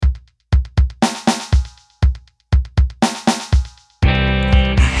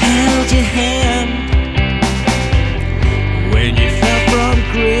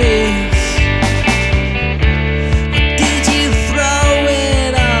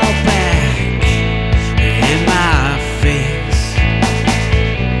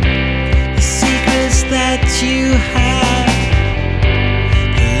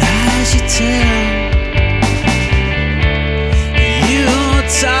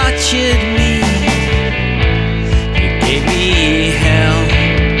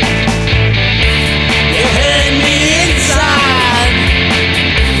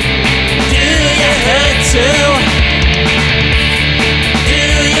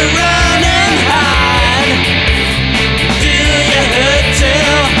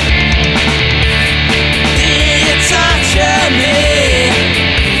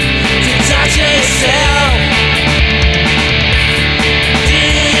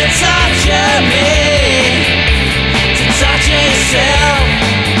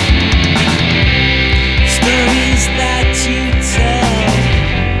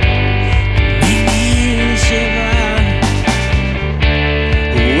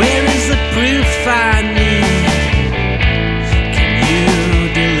find me? Can you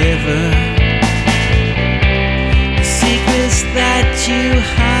deliver the secrets that you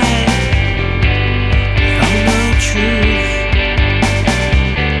hide? Oh, no truth.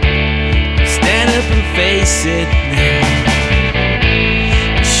 Stand up and face it now.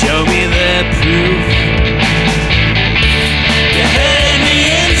 Show me the proof. You hurt me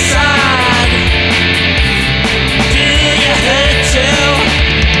inside. Do you hurt too?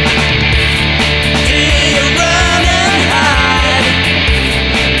 Do you run and hide?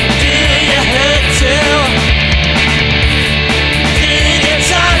 Do you hurt too? Did you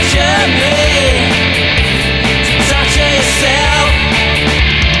torture me to torture yourself?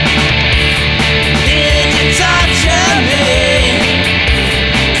 Did you torture me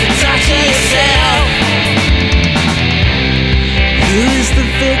to torture yourself? Who is the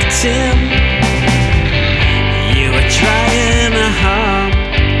victim you were trying to harm?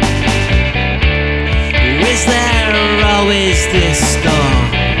 Is there always this storm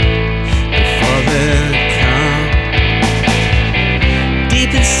before the calm?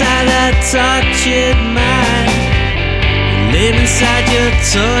 Deep inside that tortured mind, live inside your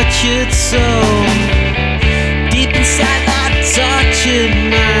tortured soul.